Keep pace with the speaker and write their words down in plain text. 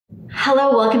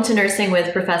Hello, welcome to Nursing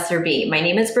with Professor B. My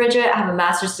name is Bridget. I have a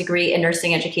master's degree in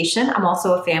nursing education. I'm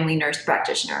also a family nurse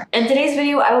practitioner. In today's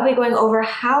video, I will be going over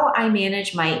how I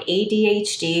manage my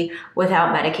ADHD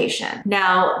without medication.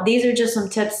 Now, these are just some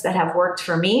tips that have worked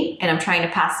for me, and I'm trying to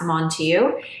pass them on to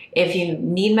you. If you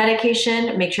need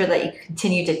medication, make sure that you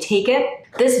continue to take it.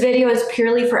 This video is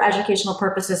purely for educational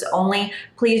purposes only.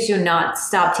 Please do not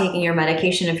stop taking your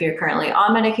medication if you're currently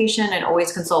on medication, and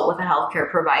always consult with a healthcare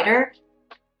provider.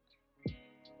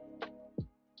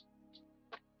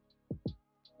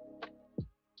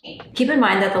 Keep in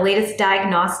mind that the latest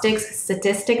Diagnostics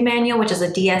Statistic Manual, which is a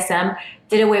DSM,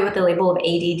 did away with the label of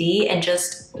ADD and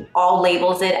just all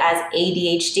labels it as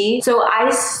ADHD. So I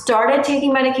started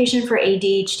taking medication for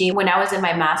ADHD when I was in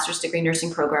my master's degree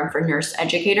nursing program for nurse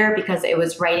educator, because it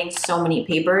was writing so many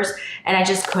papers and I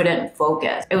just couldn't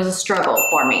focus. It was a struggle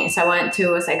for me. So I went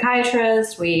to a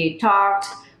psychiatrist, we talked,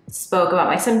 spoke about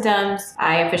my symptoms.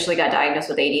 I officially got diagnosed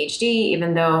with ADHD,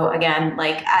 even though, again,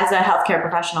 like as a healthcare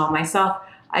professional myself,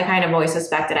 I kind of always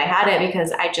suspected I had it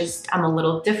because I'm a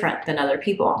little different than other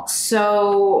people.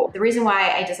 So the reason why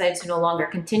I decided to no longer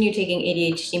continue taking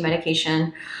ADHD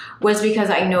medication was because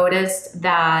I noticed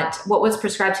that what was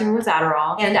prescribed to me was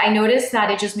Adderall. And I noticed that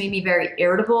it just made me very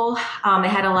irritable. It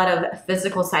had a lot of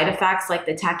physical side effects like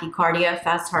the tachycardia,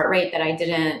 fast heart rate that I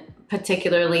didn't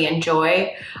particularly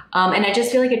enjoy. And I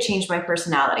just feel like it changed my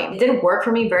personality. It didn't work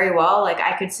for me very well. Like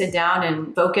I could sit down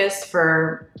and focus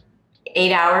for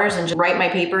 8 hours and just write my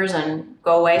papers and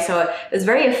go away. So it was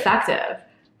very effective,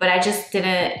 but I just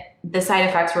didn't, the side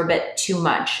effects were a bit too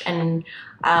much, and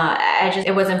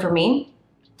it wasn't for me.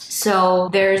 So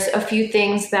there's a few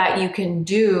things that you can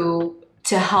do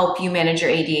to help you manage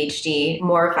your ADHD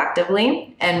more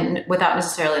effectively and without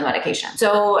necessarily medication.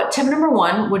 So tip number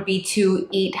one would be to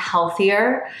eat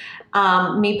healthier.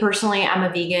 Me personally, I'm a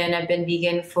vegan. I've been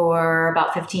vegan for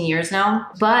about 15 years now,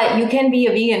 but you can be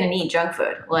a vegan and eat junk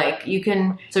food. Like you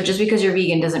can, so just because you're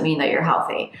vegan doesn't mean that you're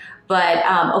healthy, but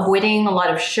avoiding a lot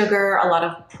of sugar, a lot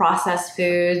of processed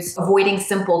foods, avoiding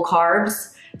simple carbs.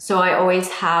 So I always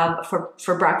have,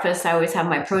 for breakfast, I always have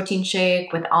my protein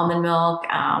shake with almond milk.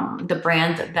 The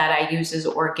brand that I use is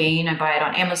Orgain. I buy it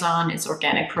on Amazon. It's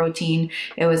organic protein.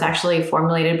 It was actually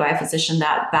formulated by a physician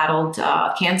that battled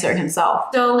cancer himself.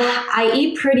 So I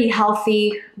eat pretty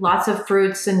healthy, lots of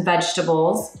fruits and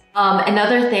vegetables.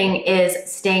 Another thing is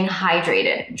staying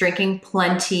hydrated, drinking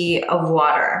plenty of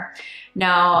water.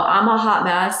 Now, I'm a hot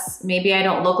mess. Maybe I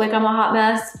don't look like I'm a hot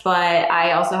mess, but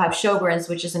I also have Sjogren's,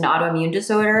 which is an autoimmune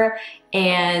disorder,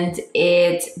 and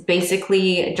it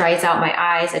basically dries out my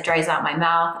eyes, it dries out my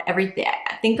mouth, everything.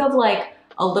 Think of like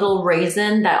a little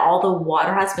raisin that all the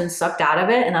water has been sucked out of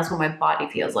it, and that's what my body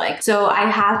feels like. So I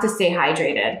have to stay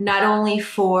hydrated, not only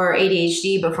for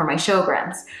ADHD, but for my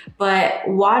Sjogren's. But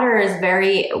water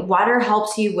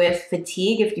helps you with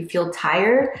fatigue if you feel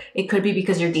tired. It could be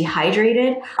because you're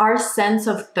dehydrated. Our sense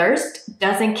of thirst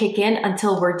doesn't kick in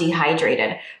until we're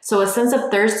dehydrated. So a sense of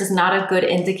thirst is not a good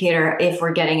indicator if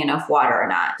we're getting enough water or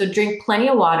not. So drink plenty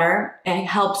of water. It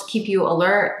helps keep you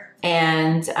alert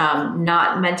and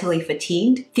not mentally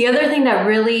fatigued. The other thing that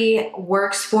really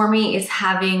works for me is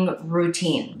having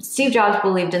routine. Steve Jobs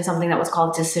believed in something that was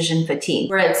called decision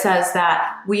fatigue, where it says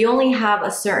that we only have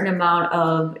a certain amount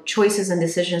of choices and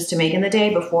decisions to make in the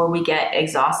day before we get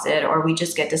exhausted, or we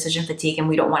just get decision fatigue and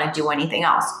we don't want to do anything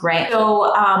else, right?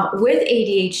 So with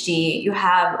ADHD, you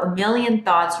have a million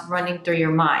thoughts running through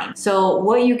your mind. So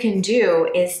what you can do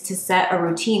is to set a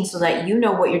routine so that you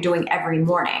know what you're doing every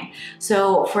morning.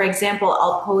 So for example,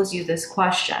 I'll pose you this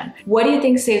question. What do you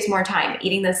think saves more time?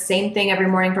 Eating the same thing every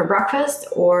morning for breakfast,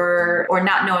 or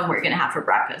not knowing what you're gonna have for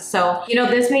breakfast? So, you know,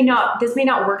 this may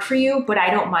not work for you, but I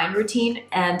don't mind routine.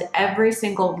 And every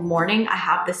single morning I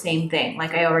have the same thing.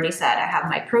 Like I already said, I have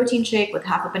my protein shake with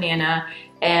half a banana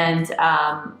and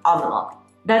almond milk.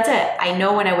 That's it. I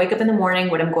know when I wake up in the morning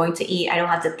what I'm going to eat. I don't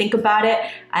have to think about it.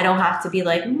 I don't have to be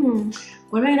like,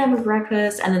 what am I gonna have for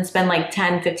breakfast? And then spend like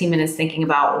 10, 15 minutes thinking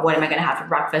about what am I gonna have for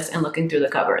breakfast and looking through the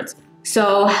cupboards.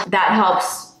 So that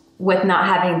helps with not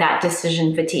having that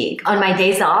decision fatigue. On my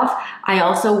days off, I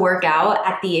also work out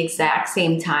at the exact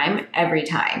same time every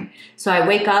time. So I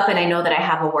wake up and I know that I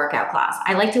have a workout class.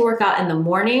 I like to work out in the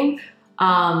morning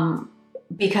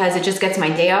because it just gets my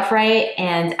day off right,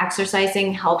 and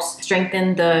exercising helps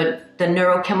strengthen the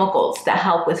neurochemicals that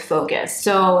help with focus.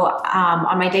 So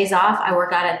on my days off, I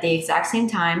work out at the exact same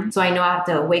time. So I know I have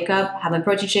to wake up, have my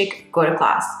protein shake, go to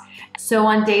class. So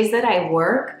on days that I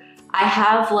work, I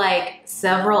have like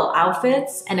several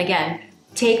outfits. And again,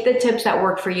 take the tips that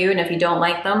work for you. And if you don't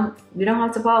like them, you don't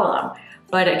have to follow them.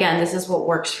 But again, this is what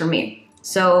works for me.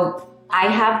 So I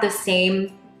have the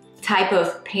same type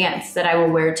of pants that I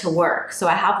will wear to work. So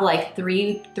I have like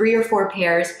three or four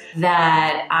pairs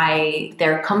that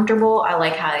they're comfortable. I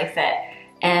like how they fit.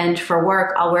 And for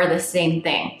work, I'll wear the same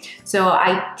thing. So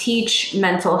I teach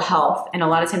mental health, and a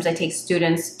lot of times I take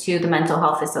students to the mental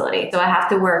health facility. So I have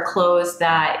to wear clothes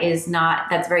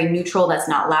that's very neutral, that's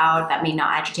not loud, that may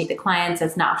not agitate the clients,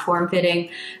 that's not form-fitting.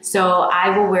 So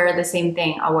I will wear the same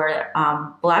thing. I'll wear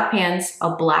black pants,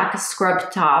 a black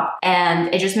scrubbed top,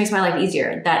 and it just makes my life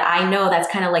easier. That I know that's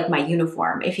kind of like my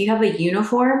uniform. If you have a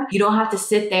uniform, you don't have to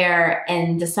sit there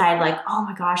and decide like, oh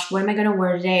my gosh, what am I gonna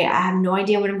wear today? I have no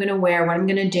idea what I'm gonna wear, what I'm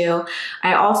gonna do.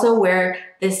 I also wear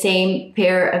the same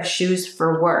pair of shoes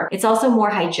for work. It's also more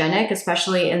hygienic,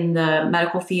 especially in the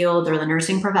medical field or the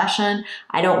nursing profession.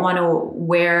 I don't want to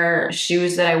wear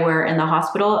shoes that I wear in the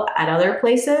hospital at other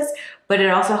places, but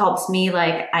it also helps me,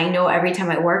 like, I know every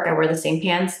time I work, I wear the same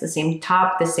pants, the same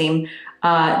top, the same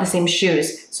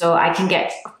shoes, so I can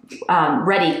get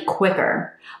ready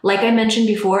quicker. Like I mentioned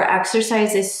before,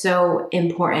 exercise is so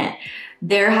important.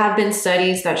 There have been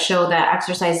studies that show that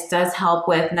exercise does help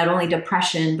with not only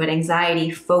depression, but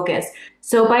anxiety, focus.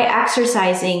 So by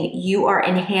exercising, you are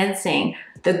enhancing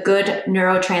the good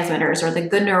neurotransmitters or the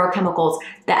good neurochemicals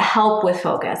that help with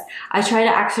focus. I try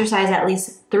to exercise at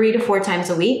least 3 to 4 times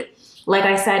a week. Like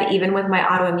I said, even with my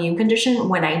autoimmune condition,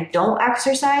 when I don't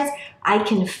exercise, I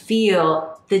can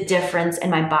feel the difference in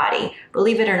my body.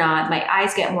 Believe it or not, my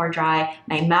eyes get more dry,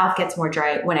 my mouth gets more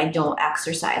dry when I don't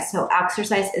exercise. So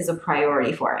exercise is a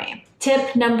priority for me.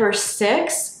 Tip number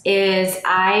 6 is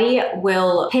I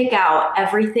will pick out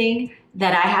everything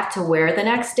that I have to wear the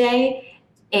next day,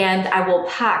 and I will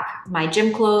pack my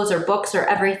gym clothes or books or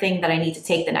everything that I need to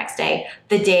take the next day,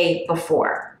 the day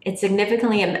before. It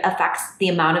significantly affects the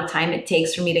amount of time it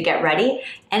takes for me to get ready,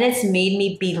 and it's made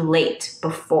me be late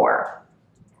before.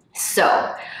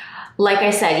 So, like I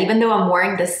said, even though I'm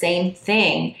wearing the same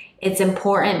thing, it's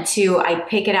important I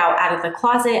pick it out of the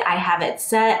closet, I have it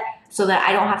set so that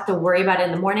I don't have to worry about it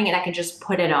in the morning and I can just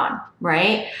put it on,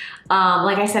 right?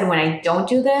 Like I said, when I don't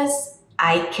do this,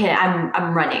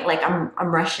 I'm running, like I'm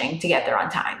rushing to get there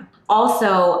on time.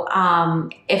 Also,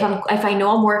 if I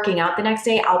know I'm working out the next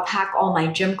day, I'll pack all my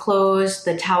gym clothes,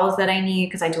 the towels that I need,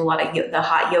 because I do a lot of the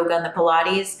hot yoga and the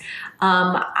Pilates.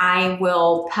 I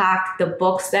will pack the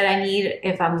books that I need.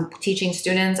 If I'm teaching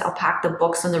students, I'll pack the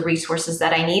books and the resources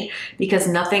that I need, because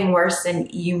nothing worse than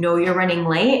you're running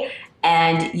late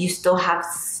and you still have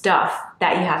stuff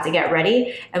that you have to get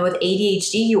ready. And with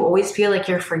ADHD, you always feel like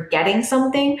you're forgetting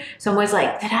something. So I'm always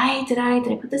like, did I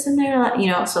put this in there?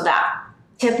 So that.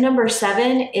 Tip number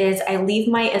 7 is I leave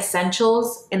my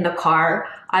essentials in the car.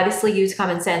 Obviously use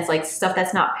common sense, like stuff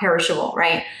that's not perishable,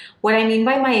 right? What I mean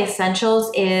by my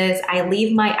essentials is I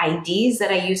leave my IDs that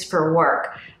I use for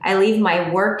work. I leave my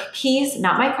work keys,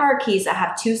 not my car keys. I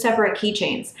have 2 separate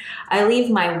keychains. I leave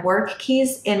my work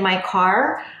keys in my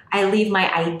car. I leave my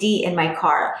ID in my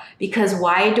car. Because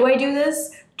why do I do this?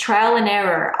 Trial and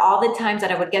error. All the times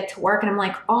that I would get to work and I'm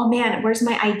like, oh man, where's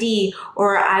my ID?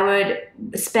 Or I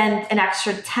would spend an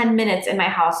extra 10 minutes in my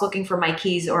house looking for my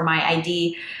keys or my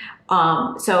ID.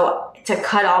 So to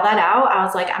cut all that out, I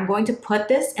was like, I'm going to put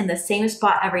this in the same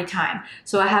spot every time.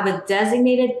 So I have a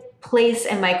designated place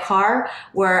in my car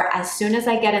where as soon as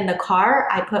I get in the car,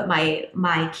 I put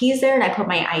my keys there and I put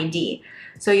my ID.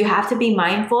 So you have to be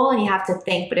mindful and you have to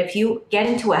think, but if you get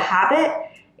into a habit,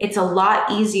 it's a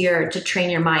lot easier to train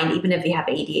your mind, even if you have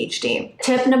ADHD.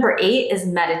 Tip number 8 is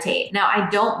meditate. Now, I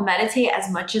don't meditate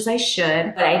as much as I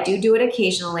should, but I do it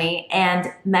occasionally.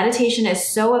 And meditation is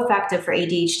so effective for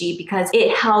ADHD because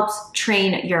it helps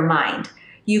train your mind.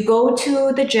 You go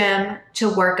to the gym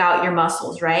to work out your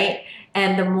muscles, right?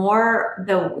 And the more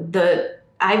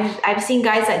I've seen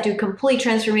guys that do complete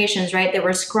transformations, right? They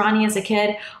were scrawny as a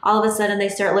kid. All of a sudden they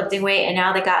start lifting weight and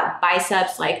now they got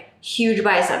biceps, like huge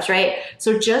biceps, right?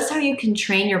 So just how you can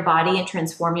train your body and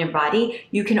transform your body,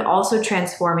 you can also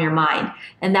transform your mind.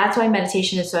 And that's why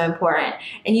meditation is so important.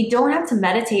 And you don't have to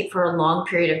meditate for a long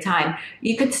period of time.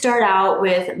 You could start out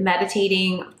with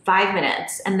meditating 5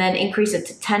 minutes and then increase it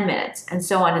to 10 minutes and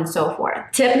so on and so forth.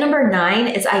 Tip number 9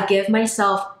 is I give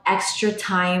myself extra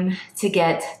time to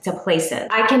get to places.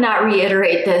 I cannot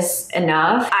reiterate this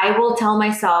enough. I will tell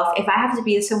myself if I have to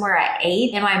be somewhere at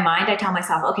 8, in my mind I tell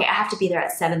myself, okay, I have to be there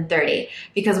at 7:30. 7:30,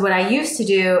 because what I used to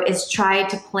do is try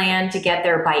to plan to get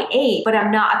there by 8, but I'm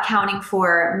not accounting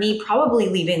for me probably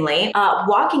leaving late,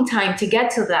 walking time to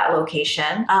get to that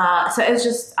location. So it was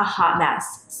just a hot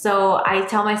mess. So I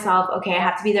tell myself, okay, I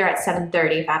have to be there at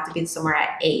 7:30 if I have to be somewhere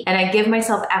at 8. And I give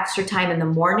myself extra time in the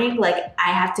morning. Like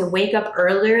I have to wake up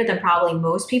earlier than probably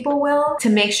most people will to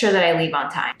make sure that I leave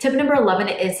on time. Tip number 11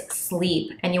 is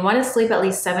sleep. And you want to sleep at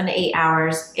least 7 to 8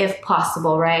 hours if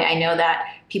possible, right? I know that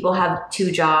people have 2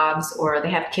 jobs or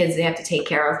they have kids they have to take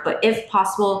care of, but if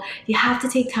possible, you have to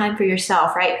take time for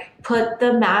yourself, right? Put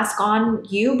the mask on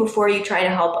you before you try to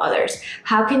help others.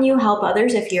 How can you help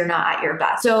others if you're not at your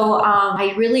best? So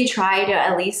I really try to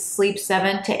at least sleep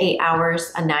 7 to 8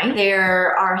 hours a night.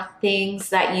 There are things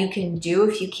that you can do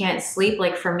if you can't sleep.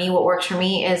 Like for me, what works for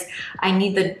me is I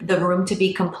need the room to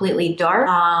be completely dark.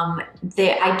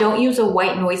 I don't use a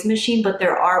white noise machine, but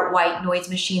there are white noise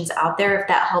machines out there if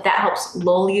that helps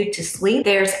lull you to sleep.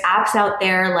 There's apps out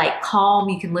there like Calm.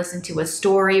 You can listen to a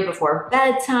story before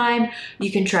bedtime.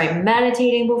 You can try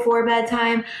meditating before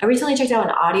bedtime. I recently checked out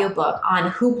an audiobook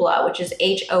on Hoopla, which is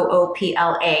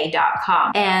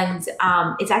HOOPLA.com. And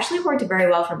it's actually worked very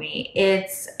well for me.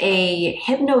 It's a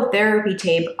hypnotherapy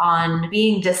tape on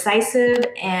being decisive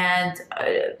and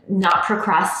not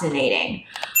procrastinating.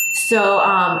 So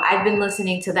I've been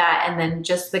listening to that, and then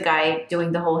just the guy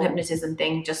doing the whole hypnotism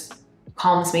thing just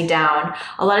calms me down.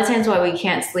 A lot of times why we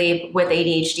can't sleep with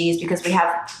ADHD is because we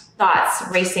have thoughts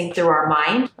racing through our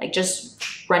mind, like just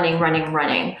running.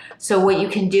 So what you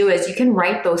can do is you can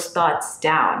write those thoughts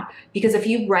down, because if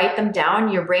you write them down,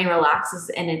 your brain relaxes.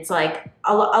 And it's like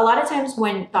a lot of times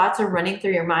when thoughts are running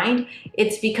through your mind,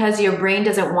 it's because your brain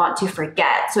doesn't want to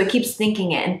forget. So it keeps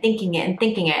thinking it and thinking it and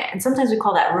thinking it. And sometimes we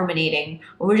call that ruminating,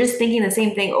 when we're just thinking the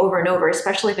same thing over and over,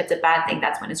 especially if it's a bad thing,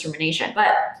 that's when it's rumination.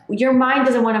 But your mind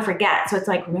doesn't want to forget. So it's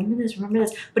like, remember this.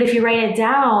 But if you write it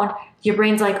down, your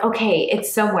brain's like, okay,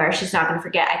 it's somewhere. She's not going to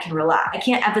forget. I can relax. I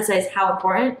can't emphasize how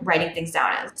important writing things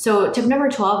down is. So tip number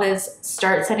 12 is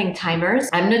start setting timers.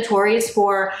 I'm notorious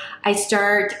for, I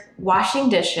start washing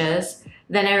dishes.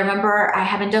 Then I remember I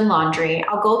haven't done laundry.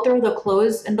 I'll go through the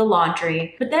clothes in the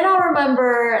laundry, but then I'll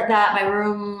remember that my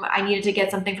room, I needed to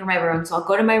get something for my room. So I'll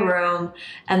go to my room,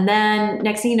 and then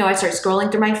next thing you know, I start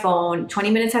scrolling through my phone.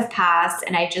 20 minutes have passed,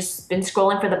 and I just been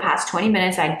scrolling for the past 20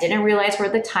 minutes. I didn't realize where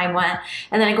the time went.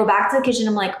 And then I go back to the kitchen.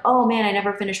 I'm like, oh man, I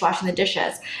never finished washing the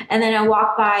dishes. And then I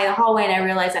walk by the hallway and I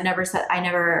realize I never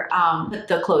put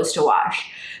the clothes to wash.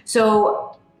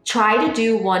 So try to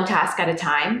do one task at a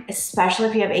time, especially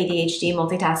if you have ADHD.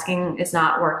 Multitasking is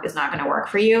not going to work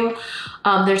for you.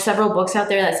 There's several books out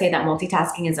there that say that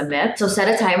multitasking is a myth. So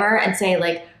set a timer and say,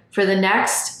 like, for the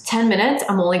next 10 minutes,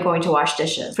 I'm only going to wash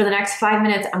dishes. For the next 5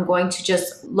 minutes, I'm going to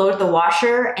just load the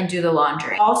washer and do the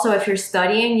laundry. Also, if you're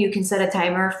studying, you can set a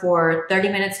timer for 30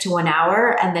 minutes to 1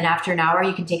 hour. And then after an hour,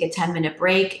 you can take a 10-minute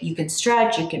break. You can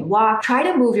stretch, you can walk. Try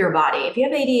to move your body. If you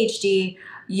have ADHD,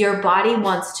 your body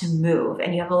wants to move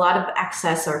and you have a lot of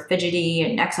excess or fidgety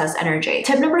and excess energy.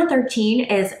 Tip number 13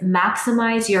 is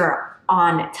maximize your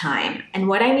on time. And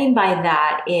what I mean by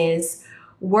that is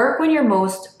work when you're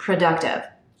most productive.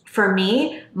 For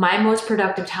me, my most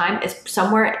productive time is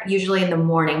somewhere usually in the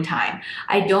morning time.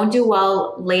 I don't do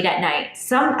well late at night.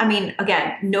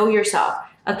 Again, know yourself.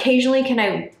 Occasionally, can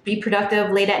I be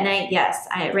productive late at night? Yes.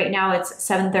 Right now it's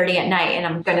 7:30 at night and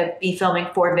I'm gonna be filming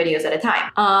 4 videos at a time.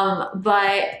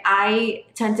 But I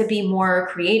tend to be more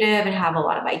creative and have a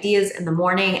lot of ideas in the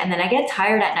morning, and then I get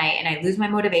tired at night and I lose my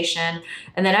motivation,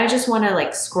 and then I just wanna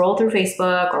like scroll through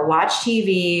Facebook or watch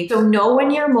TV. So know when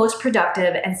you're most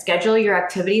productive and schedule your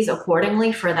activities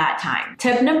accordingly for that time.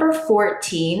 Tip number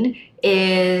 14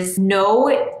 is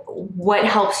know what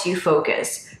helps you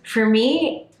focus. For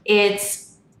me,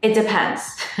 it depends.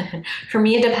 For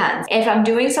me, it depends. If I'm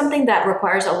doing something that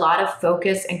requires a lot of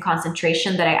focus and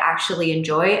concentration that I actually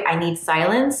enjoy, I need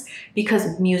silence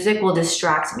because music will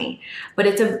distract me. But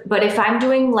if I'm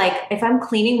doing if I'm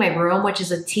cleaning my room, which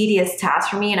is a tedious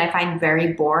task for me and I find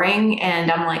very boring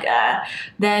and I'm like,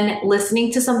 then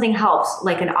listening to something helps,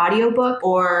 like an audiobook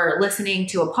or listening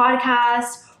to a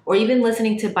podcast or even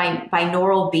listening to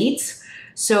binaural beats.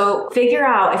 So figure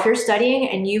out, if you're studying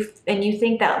and you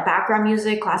think that background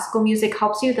music, classical music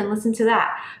helps you, then listen to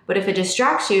that. But if it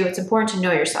distracts you, it's important to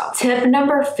know yourself. Tip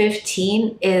number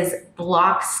 15 is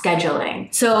block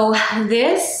scheduling. So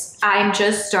this I'm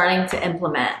just starting to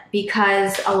implement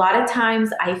because a lot of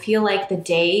times I feel like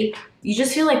you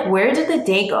just feel like, where did the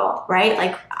day go, right?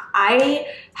 Like I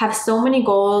have so many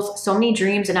goals, so many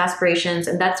dreams and aspirations.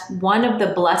 And that's one of the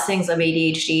blessings of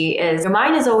ADHD is your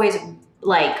mind is always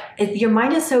like, your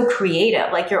mind is so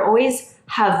creative. Like, you're always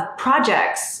have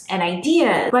projects and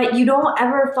ideas, but you don't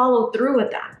ever follow through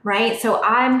with them, right? So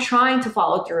I'm trying to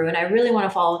follow through, and I really want to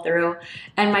follow through.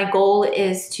 And my goal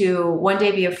is to one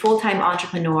day be a full-time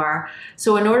entrepreneur.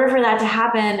 So in order for that to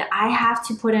happen, I have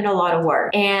to put in a lot of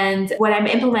work. And what I'm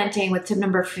implementing with tip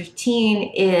number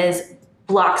 15 is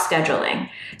block scheduling.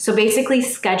 So basically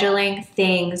scheduling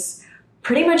things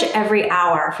pretty much every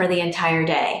hour for the entire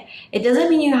day. It doesn't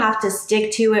mean you have to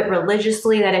stick to it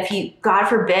religiously, that if you, God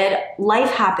forbid,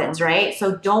 life happens, right?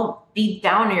 So don't be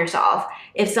down on yourself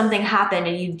if something happened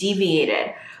and you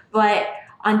deviated. But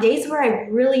on days where I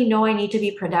really know I need to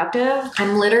be productive,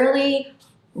 I'm literally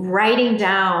writing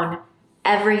down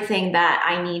everything that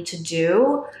I need to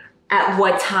do at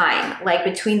what time, like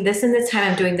between this and this time,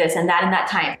 I'm doing this and that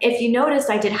time. If you notice,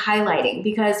 I did highlighting,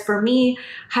 because for me,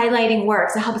 highlighting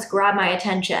works. It helps grab my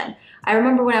attention. I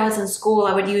remember when I was in school,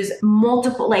 I would use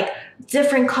multiple, like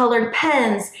different colored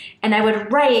pens, and I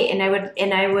would write and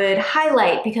I would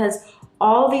highlight, because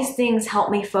all these things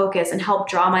help me focus and help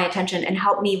draw my attention and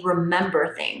help me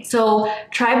remember things. So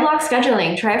try block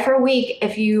scheduling. Try it for a week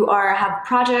if you have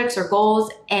projects or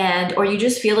goals, or you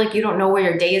just feel like you don't know where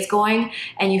your day is going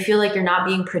and you feel like you're not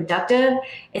being productive.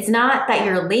 It's not that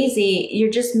you're lazy, you're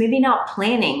just maybe not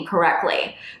planning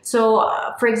correctly.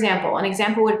 So for example, an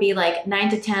example would be like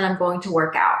 9 to 10, I'm going to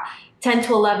work out. 10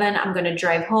 to 11, I'm gonna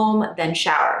drive home, then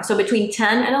shower. So between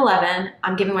 10 and 11,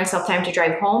 I'm giving myself time to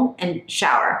drive home and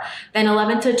shower. Then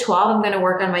 11 to 12, I'm gonna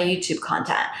work on my YouTube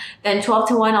content. Then 12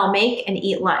 to 1, I'll make and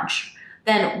eat lunch.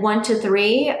 Then 1 to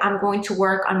 3, I'm going to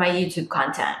work on my YouTube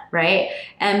content, right?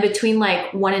 And between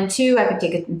like 1 and 2, I could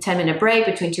take a 10-minute break.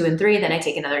 Between 2 and 3, then I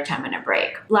take another 10-minute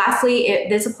break. Lastly,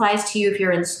 this applies to you if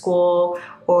you're in school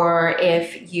or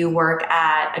if you work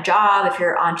at a job, if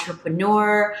you're an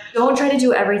entrepreneur. Don't try to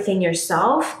do everything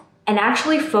yourself, and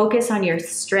actually focus on your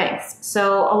strengths.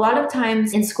 So a lot of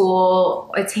times in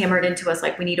school, it's hammered into us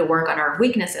like we need to work on our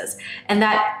weaknesses. And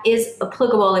that is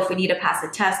applicable if we need to pass a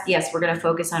test. Yes, we're gonna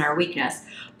focus on our weakness.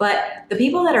 But the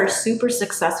people that are super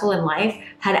successful in life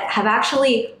have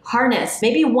actually harnessed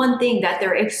maybe one thing that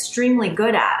they're extremely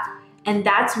good at. And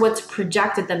that's what's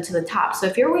projected them to the top. So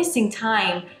if you're wasting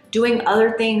time doing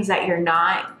other things that you're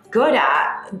not good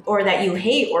at, or that you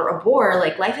hate or abhor,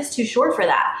 like life is too short for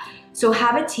that. So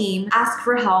have a team, ask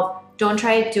for help. Don't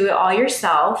try to do it all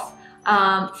yourself.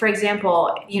 For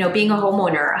example, being a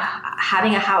homeowner,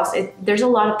 having a house, there's a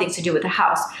lot of things to do with a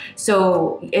house.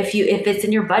 So if it's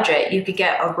in your budget, you could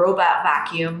get a robot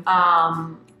vacuum.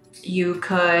 You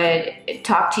could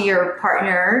talk to your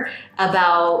partner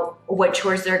about what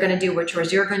chores they're gonna do, what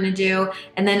chores you're gonna do.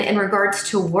 And then in regards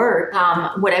to work,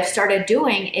 what I've started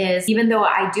doing is, even though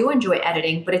I do enjoy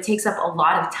editing, but it takes up a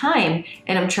lot of time,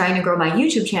 and I'm trying to grow my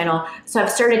YouTube channel. So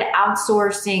I've started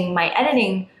outsourcing my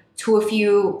editing to a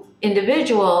few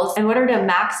individuals in order to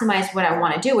maximize what I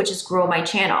want to do, which is grow my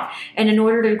channel. And in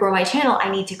order to grow my channel, I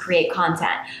need to create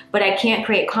content. But I can't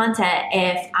create content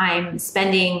if I'm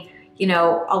spending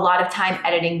a lot of time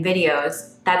editing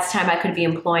videos. That's time I could be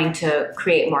employing to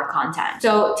create more content.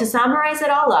 So to summarize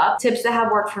it all up, tips that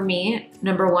have worked for me: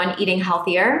 number 1, eating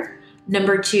healthier.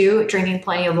 Number 2, drinking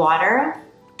plenty of water.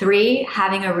 3,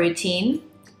 having a routine.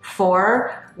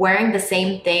 4, wearing the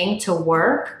same thing to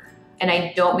work. And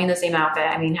I don't mean the same outfit,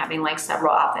 I mean having like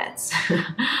several outfits.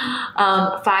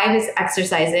 5 is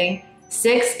exercising.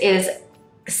 6 is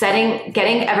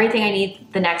getting everything I need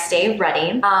the next day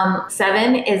ready.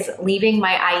 7 is leaving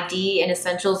my ID and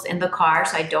essentials in the car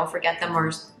so I don't forget them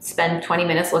or spend 20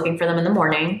 minutes looking for them in the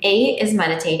morning. 8 is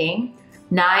meditating.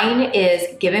 9 is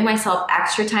giving myself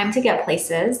extra time to get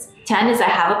places. 10 is I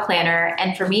have a planner,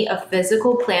 and for me, a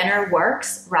physical planner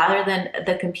works rather than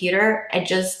the computer. I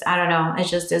don't know, it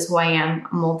just is who I am.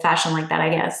 I'm old-fashioned like that, I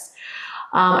guess.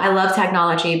 I love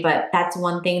technology, but that's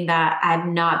one thing that I've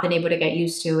not been able to get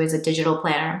used to, is a digital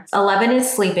planner. 11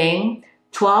 is sleeping.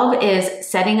 12 is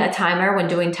setting a timer when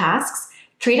doing tasks.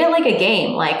 Treat it like a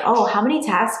game, like, oh, how many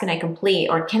tasks can I complete?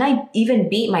 Or can I even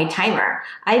beat my timer?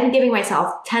 I've been giving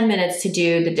myself 10 minutes to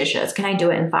do the dishes. Can I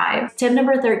do it in 5? Tip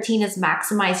number 13 is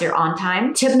maximize your on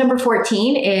time. Tip number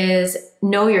 14 is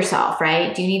know yourself,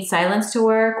 right? Do you need silence to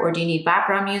work, or do you need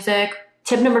background music?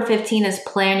 Tip number 15 is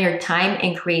plan your time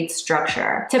and create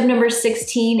structure. Tip number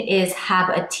 16 is have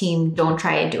a team. Don't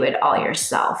try to do it all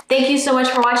yourself. Thank you so much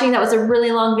for watching. That was a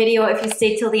really long video. If you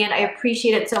stayed till the end, I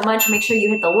appreciate it so much. Make sure you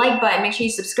hit the like button, make sure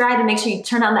you subscribe, and make sure you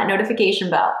turn on that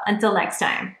notification bell. Until next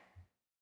time.